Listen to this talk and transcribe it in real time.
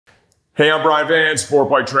Hey, I'm Brian Van,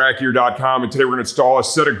 Sportbike Track Gear.com, and today we're going to install a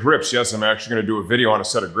set of grips. Yes, I'm actually going to do a video on a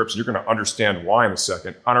set of grips, and you're going to understand why in a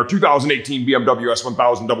second, on our 2018 BMW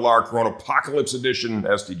S1000RR Corona Apocalypse Edition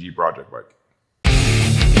STG project bike.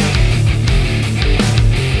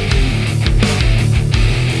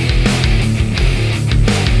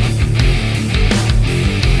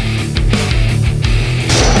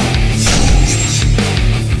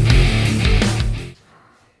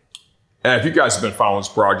 And if you guys have been following this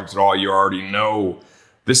project at all, you already know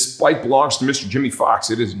this bike belongs to Mr. Jimmy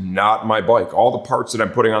Fox. It is not my bike. All the parts that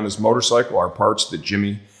I'm putting on this motorcycle are parts that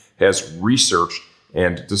Jimmy has researched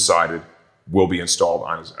and decided will be installed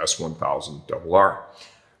on his S1000RR.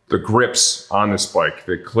 The grips on this bike,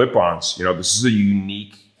 the clip-ons, you know, this is a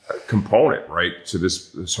unique component, right, to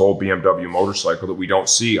this whole BMW motorcycle that we don't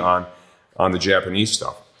see on the Japanese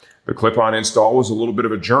stuff. The clip-on install was a little bit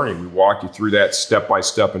of a journey. We walked you through that step by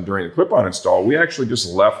step, and during the clip-on install, we actually just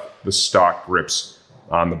left the stock grips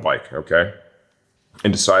on the bike, okay?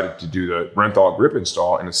 And decided to do the Renthal grip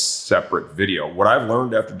install in a separate video. What I've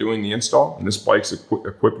learned after doing the install, and this bike's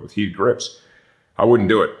equipped with heated grips, I wouldn't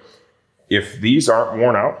do it. If these aren't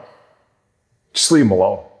worn out, just leave them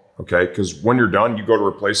alone, okay? Because when you're done, you go to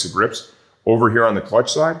replace the grips. Over here on the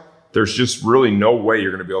clutch side, there's just really no way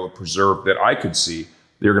you're gonna be able to preserve, that I could see,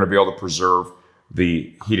 you're going to be able to preserve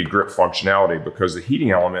the heated grip functionality, because the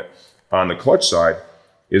heating element on the clutch side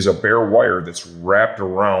is a bare wire that's wrapped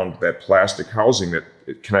around that plastic housing that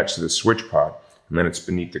it connects to the switch pod, and then it's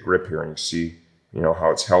beneath the grip here, and you see, you know,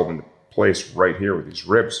 how it's held into place right here with these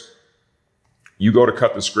ribs. You go to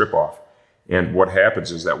cut this grip off, and what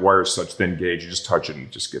happens is that wire is such thin gauge, you just touch it and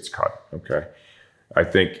it just gets cut, okay? I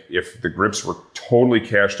think if the grips were totally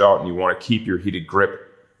cashed out and you want to keep your heated grip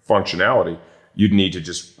functionality, you'd need to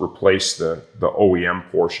just replace the OEM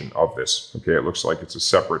portion of this. Okay, it looks like it's a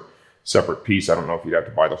separate piece. I don't know if you'd have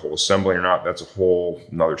to buy the whole assembly or not. That's a whole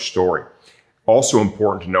nother story. Also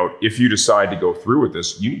important to note, if you decide to go through with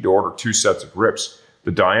this, you need to order 2 sets of grips.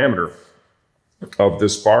 The diameter of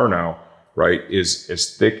this bar now, right, is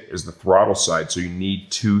as thick as the throttle side. So you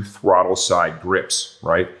need 2 throttle side grips,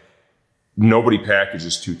 right? Nobody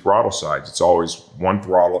packages 2 throttle sides. It's always 1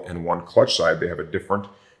 throttle and 1 clutch side. They have a different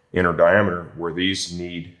inner diameter, where these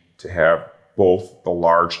need to have both the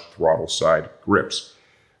large throttle side grips.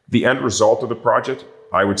 The end result of the project,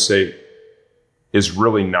 I would say, is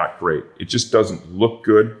really not great. It just doesn't look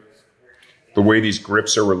good. The way these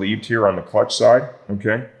grips are relieved here on the clutch side,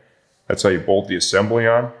 okay? That's how you bolt the assembly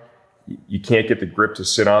on. You can't get the grip to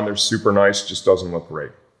sit on there super nice, just doesn't look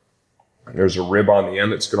great. There's a rib on the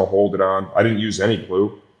end that's gonna hold it on. I didn't use any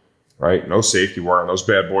glue. Right? No safety wire, and those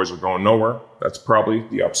bad boys are going nowhere. That's probably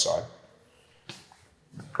the upside.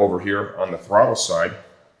 Over here on the throttle side,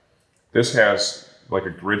 this has like a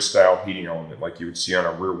grid style heating element, like you would see on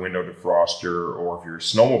a rear window defroster, or if you're a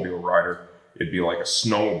snowmobile rider, it'd be like a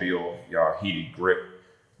snowmobile heated grip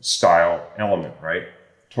style element, right?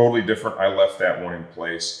 Totally different. I left that one in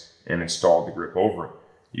place and installed the grip over it.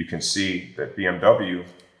 You can see that BMW,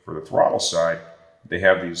 for the throttle side, they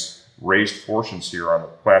have these raised portions here on the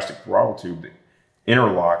plastic throttle tube that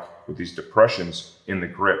interlock with these depressions in the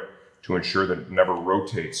grip to ensure that it never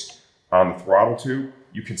rotates. On the throttle tube,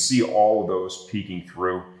 you can see all of those peeking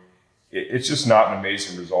through. It's just not an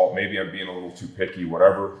amazing result. Maybe I'm being a little too picky,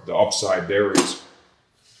 whatever. The upside there is,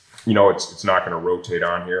 you know, it's not going to rotate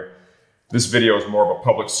on here. This video is more of a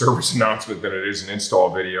public service announcement than it is an install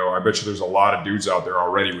video. I bet you there's a lot of dudes out there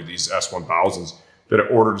already with these S1000s that have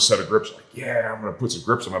ordered a set of grips, like, yeah, I'm gonna put some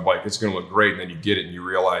grips on my bike, it's gonna look great, and then you get it and you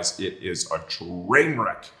realize it is a train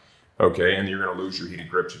wreck, okay? And you're gonna lose your heated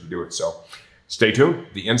grips if you do it. So stay tuned,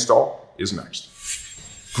 the install is next.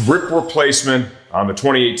 Grip replacement on the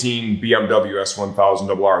 2018 BMW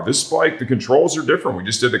S1000RR. This bike, the controls are different. We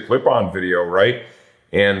just did the clip-on video, right?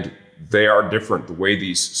 And they are different. The way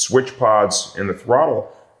these switch pods and the throttle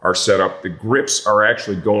are set up, the grips are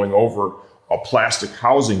actually going over a plastic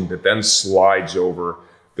housing that then slides over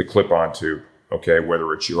the clip-on tube, okay,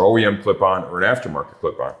 whether it's your OEM clip-on or an aftermarket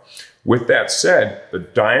clip-on. With that said, the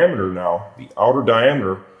diameter now, the outer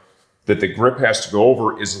diameter that the grip has to go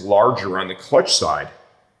over is larger on the clutch side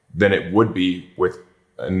than it would be with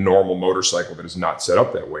a normal motorcycle that is not set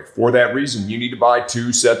up that way. For that reason, you need to buy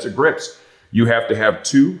 2 sets of grips. You have to have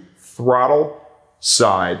 2 throttle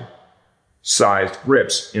side sized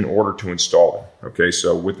grips in order to install it. Okay,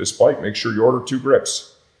 so with this bike, make sure you order 2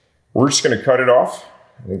 grips. We're just going to cut it off.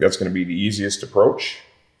 I think that's going to be the easiest approach.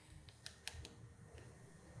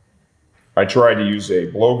 I tried to use a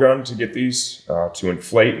blowgun to get these to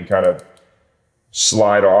inflate and kind of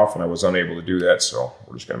slide off, and I was unable to do that, so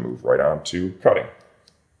we're just going to move right on to cutting.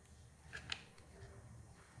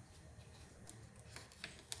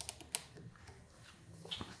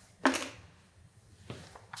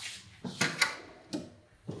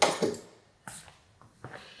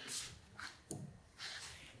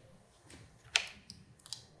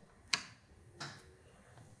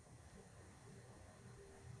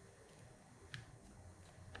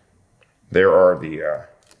 there are the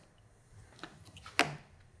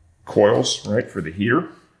coils, right, for the heater.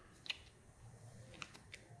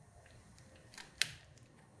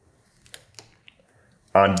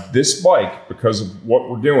 On this bike, because of what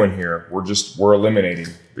we're doing here, we're eliminating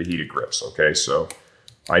the heated grips, okay? So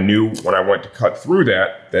I knew when I went to cut through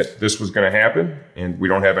that this was gonna happen, and we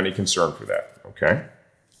don't have any concern for that, okay?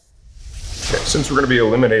 Okay, since we're gonna be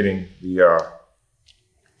eliminating the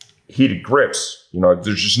heated grips, you know,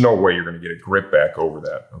 there's just no way you're gonna get a grip back over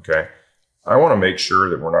that, okay? I wanna make sure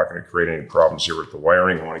that we're not gonna create any problems here with the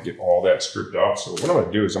wiring. I wanna get all that stripped off. So what I'm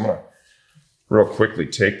gonna do is I'm gonna real quickly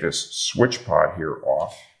take this switch pod here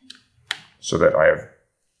off so that I have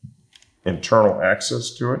internal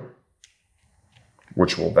access to it,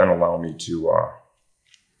 which will then allow me to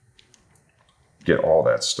get all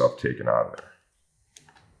that stuff taken out of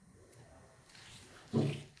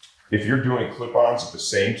there. If you're doing clip-ons at the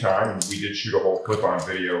same time, and we did shoot a whole clip-on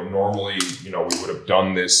video, normally, you know, we would have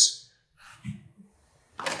done this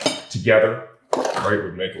together, right? It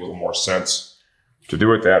would make a little more sense to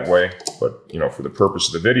do it that way, but you know, for the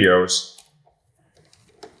purpose of the videos,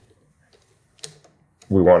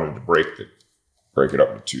 we wanted to break it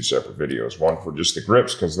up into two separate videos. One for just the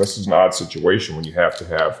grips, because this is an odd situation when you have to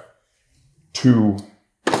have two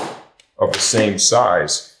of the same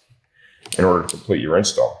size in order to complete your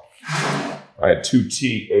install. I had two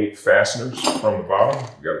T8 fasteners from the bottom.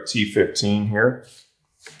 We got a T15 here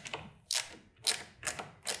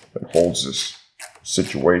that holds this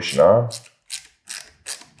situation on.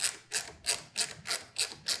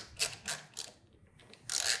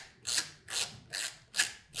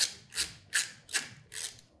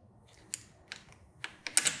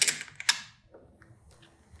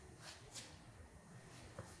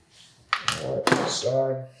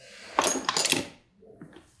 Side.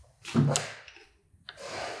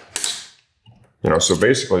 You know, so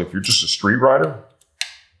basically, if you're just a street rider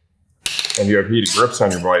and you have heated grips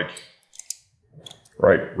on your bike,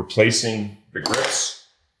 right, replacing the grips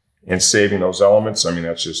and saving those elements, I mean,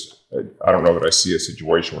 that's just, I don't know that I see a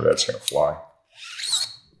situation where that's going to fly.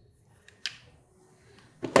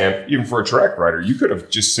 And even for a track rider, you could have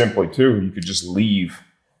just simply, too, you could just leave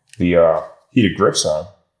the heated grips on,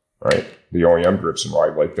 right? The OEM grips and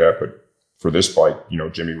ride like that. But for this bike, you know,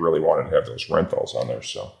 Jimmy really wanted to have those Rentals on there.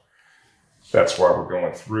 So that's why we're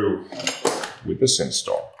going through with this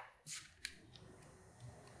install.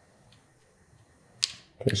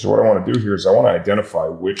 Okay, so what I want to do here is I want to identify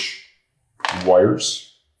which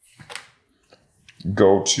wires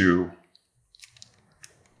go to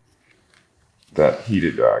that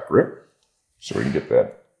heated grip, so we can get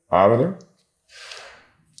that out of there.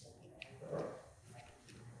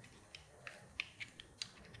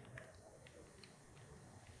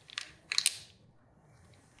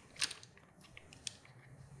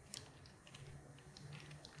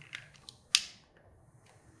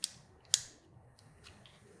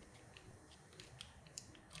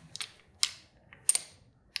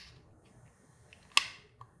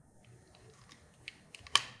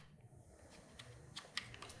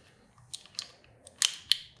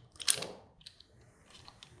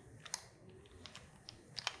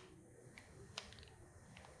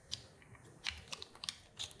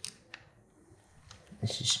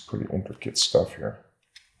 This is pretty intricate stuff here.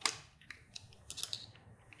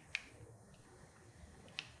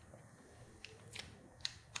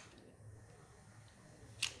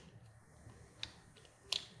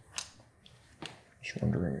 Just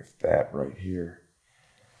wondering if that right here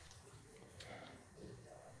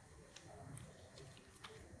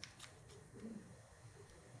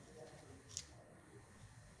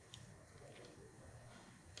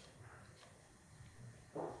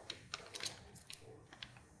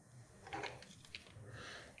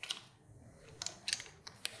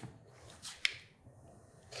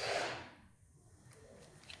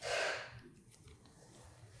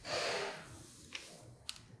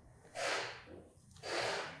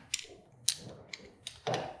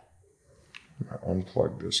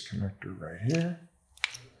unplug this connector right here.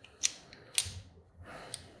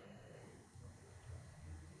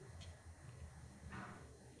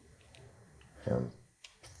 I'm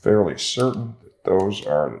fairly certain that those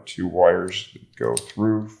are the two wires that go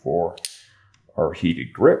through for our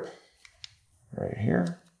heated grip right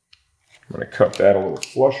here. I'm going to cut that a little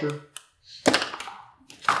flusher.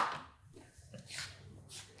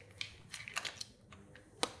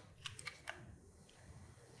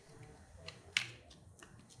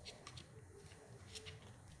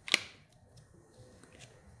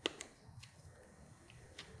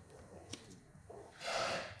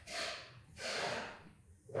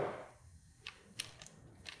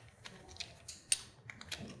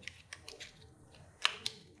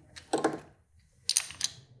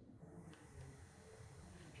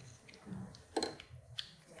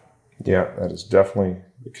 Yeah, that is definitely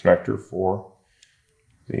the connector for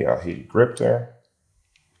the heated grip there.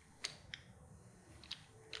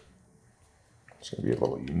 It's going to be a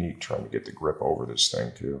little unique trying to get the grip over this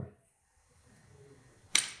thing too.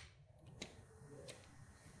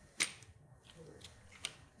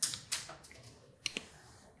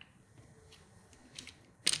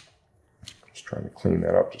 Just trying to clean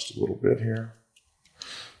that up just a little bit here.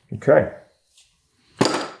 Okay.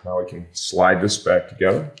 Now we can slide this back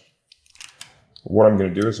together. What I'm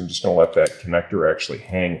going to do is I'm just going to let that connector actually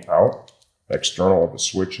hang out, external of the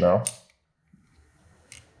switch now.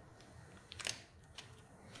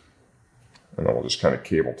 And then we'll just kind of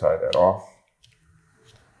cable tie that off.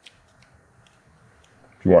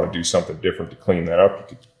 If you want to do something different to clean that up,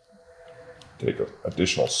 you could take an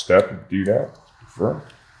additional step and do that. Sure.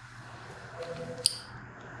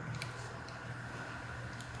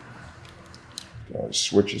 All the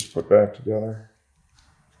switches put back together.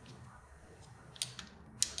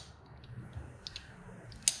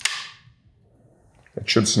 It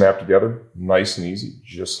should snap together nice and easy,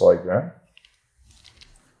 just like that.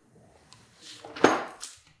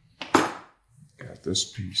 Got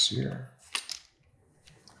this piece here.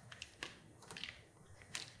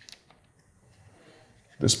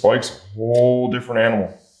 This bike's a whole different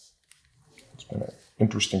animal. It's been an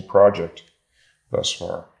interesting project thus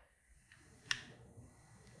far.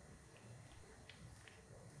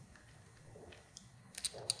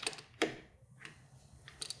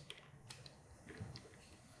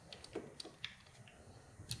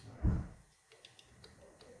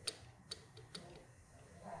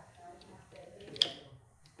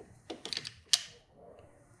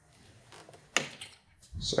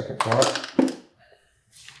 Second part.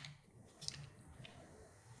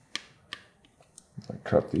 I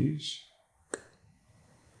cut these.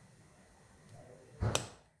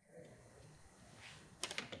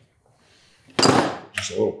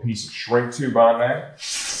 Just a little piece of shrink tube on that.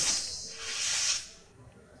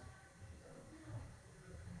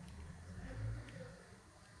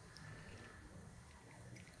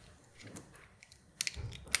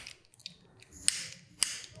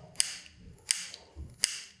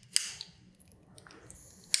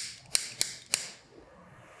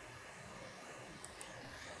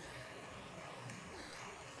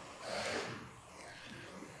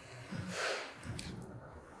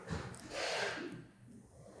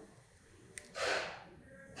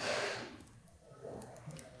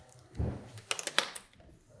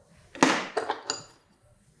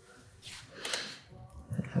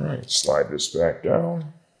 All right, slide this back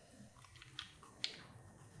down.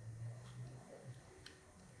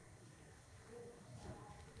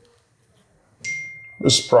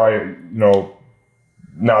 This is probably,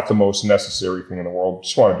 not the most necessary thing in the world.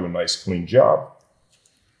 Just want to do a nice clean job.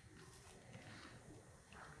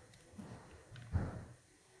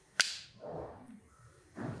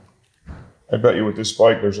 I bet you with this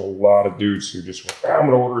bike, there's a lot of dudes who just, I'm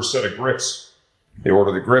going to order a set of grips. They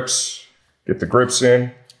order the grips, get the grips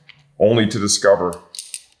in, only to discover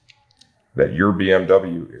that your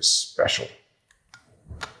BMW is special.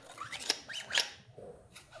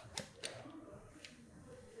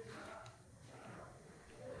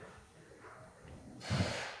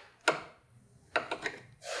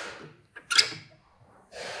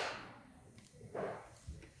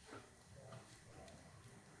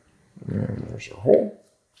 And there's a hole.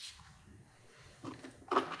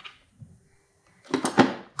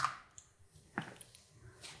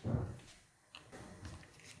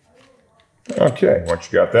 Okay,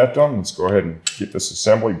 once you got that done, let's go ahead and get this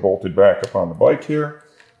assembly bolted back up on the bike here.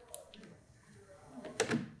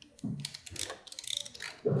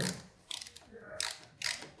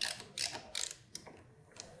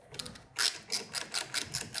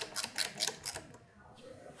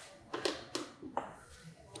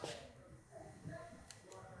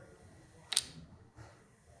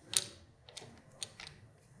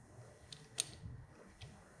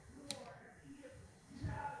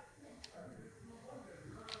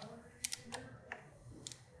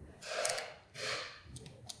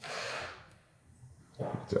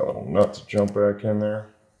 Get that little nut to jump back in there.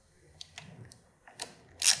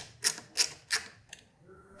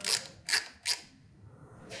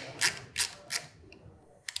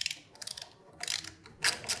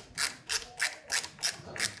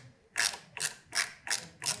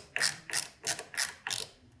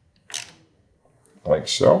 Like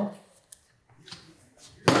so.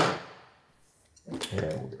 And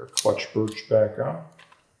we'll get our clutch birch back on.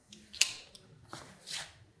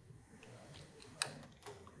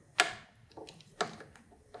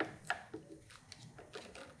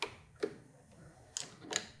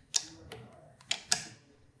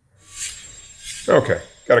 Okay,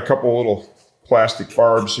 got a couple little plastic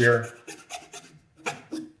barbs here.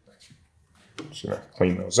 Just gonna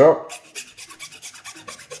clean those up.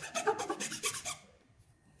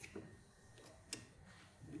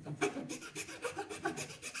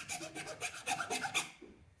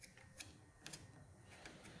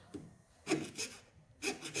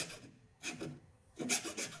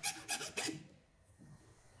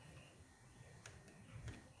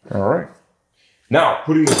 All right. Now,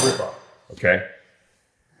 putting the grip on, okay?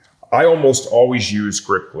 I almost always use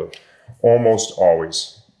grip glue. Almost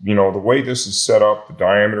always. You know, the way this is set up, the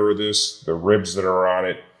diameter of this, the ribs that are on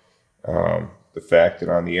it, the fact that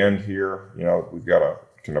on the end here, you know, we've got a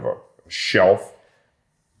kind of a shelf.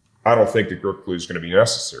 I don't think the grip glue is going to be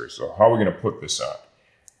necessary. So how are we going to put this on?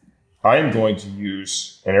 I am going to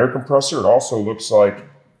use an air compressor. It also looks like,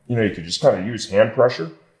 you know, you could just kind of use hand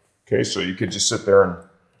pressure. Okay, so you could just sit there and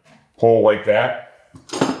pull like that.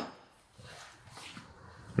 And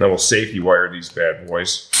then we'll safety wire these bad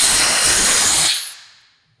boys.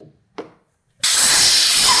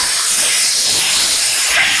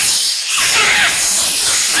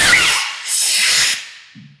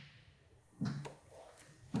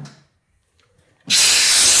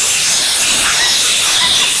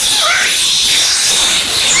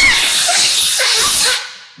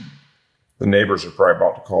 The neighbors are probably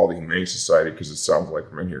about to call the Humane Society because it sounds like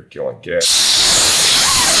I'm in here killing cats.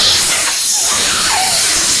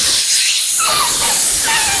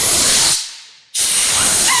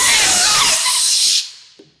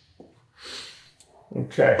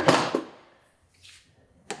 Okay.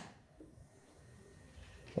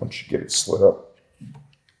 Once you get it slid up,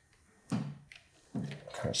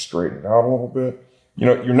 kind of straighten it out a little bit. You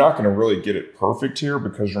know, you're not going to really get it perfect here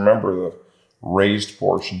because remember the raised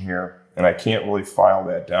portion here. And I can't really file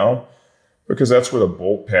that down because that's where the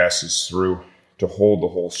bolt passes through to hold the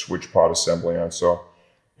whole switch pod assembly on. So,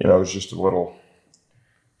 you know, there's just a little,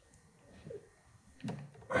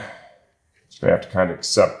 it's gonna have to kind of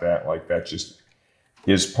accept that, like that just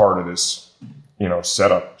is part of this, you know,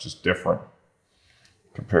 setup, just different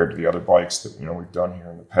compared to the other bikes that, you know, we've done here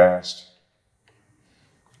in the past.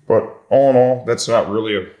 But all in all, that's not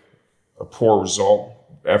really a poor result.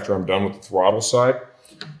 After I'm done with the throttle side,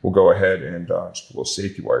 we'll go ahead and just put a little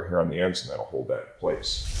safety wire here on the ends and that'll hold that in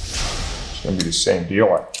place. It's going to be the same deal,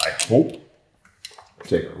 I hope.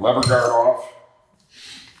 Take our lever guard off.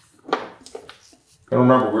 And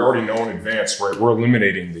remember, we already know in advance, right? We're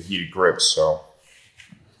eliminating the heated grips, so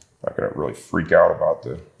I'm not going to really freak out about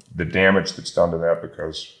the damage that's done to that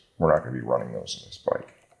because we're not going to be running those in this bike.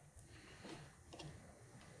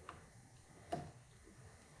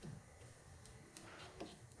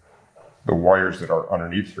 The wires that are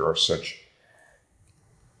underneath here are such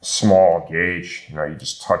small gauge, you know, you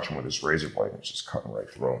just touch them with this razor blade and it's just cutting right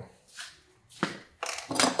through them.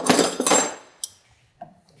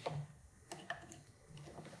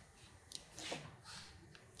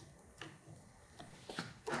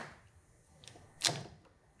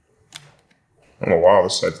 Oh wow,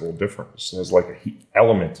 this side's a little different. This has like a heat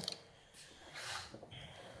element.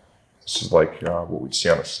 This is like what we'd see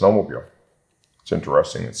on a snowmobile. It's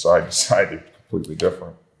interesting that side to side, they're completely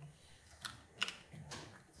different.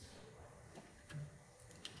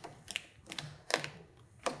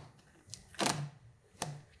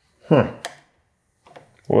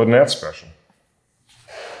 Well, isn't that special?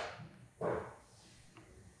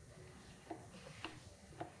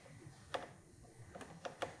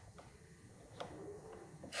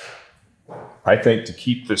 I think to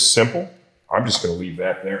keep this simple, I'm just going to leave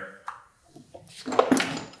that there.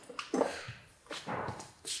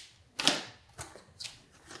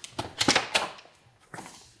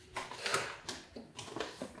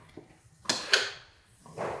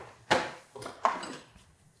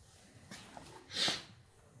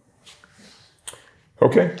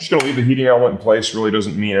 Okay, just gonna leave the heating element in place, really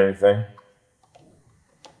doesn't mean anything.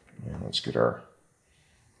 And let's get our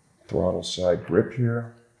throttle side grip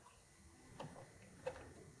here.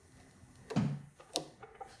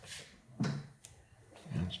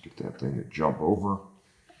 Let's get that thing to jump over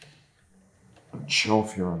the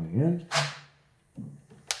shelf here on the end.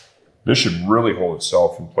 This should really hold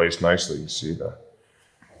itself in place nicely. You see the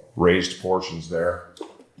raised portions there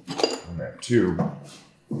on that tube.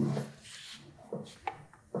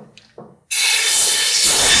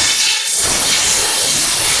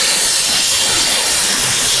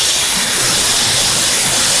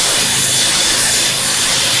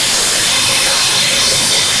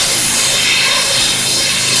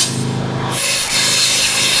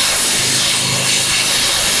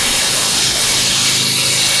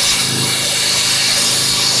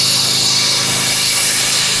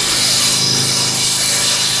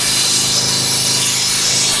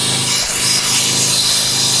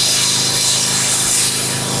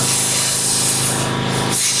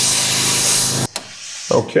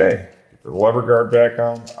 Okay, get the lever guard back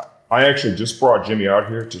on. I actually just brought Jimmy out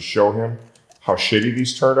here to show him how shitty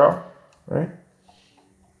these turned out, right?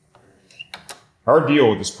 Our deal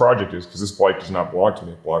with this project is, because this bike does not belong to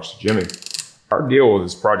me, it belongs to Jimmy. Our deal with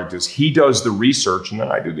this project is he does the research and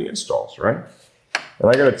then I do the installs, right? And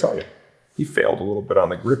I gotta tell you, he failed a little bit on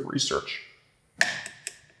the grip research.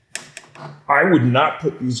 I would not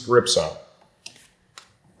put these grips on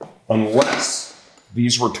unless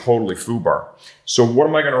these were totally foobar. So what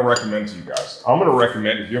am I gonna recommend to you guys? I'm gonna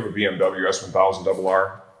recommend, if you have a BMW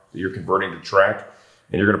S1000RR that you're converting to track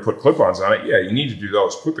and you're gonna put clip-ons on it, yeah, you need to do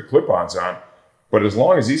those. Put the clip-ons on, but as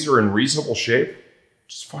long as these are in reasonable shape,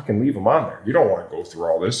 just fucking leave them on there. You don't wanna go through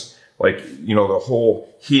all this. Like, you know, the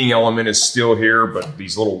whole heating element is still here, but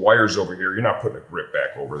these little wires over here, you're not putting a grip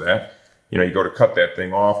back over that. You know, you go to cut that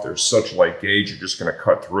thing off, there's such light gauge, you're just gonna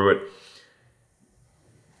cut through it.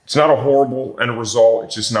 It's not a horrible end result.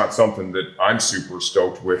 It's just not something that I'm super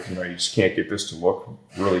stoked with. You know, you just can't get this to look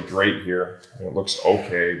really great here. And it looks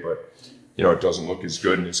okay, but you know, it doesn't look as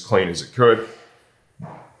good and as clean as it could.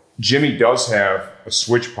 Jimmy does have a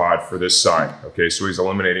switch pod for this side. Okay, so he's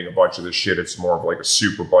eliminating a bunch of this shit. It's more of like a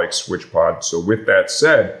super bike switch pod. So with that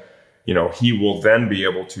said, you know, he will then be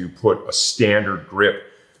able to put a standard grip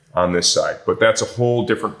on this side, but that's a whole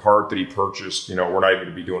different part that he purchased. You know, we're not even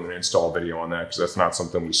going to be doing an install video on that because that's not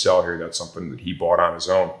something we sell here. That's something that he bought on his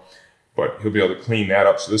own, but he'll be able to clean that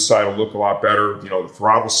up. So this side will look a lot better. You know, the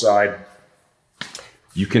throttle side,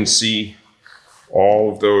 you can see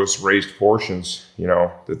all of those raised portions, you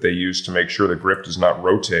know, that they use to make sure the grip does not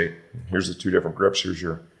rotate. Here's the two different grips. Here's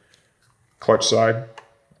your clutch side.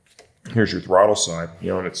 Here's your throttle side, you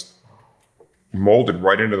know, and it's molded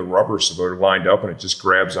right into the rubber so they're lined up and it just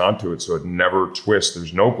grabs onto it so it never twists.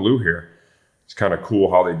 There's no glue here. It's kind of cool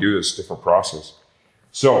how they do this different process.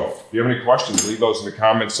 So if you have any questions, leave those in the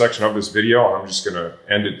comments section of this video. I'm just going to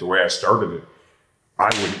end it the way I started it. I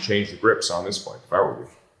wouldn't change the grips on this bike if I were you.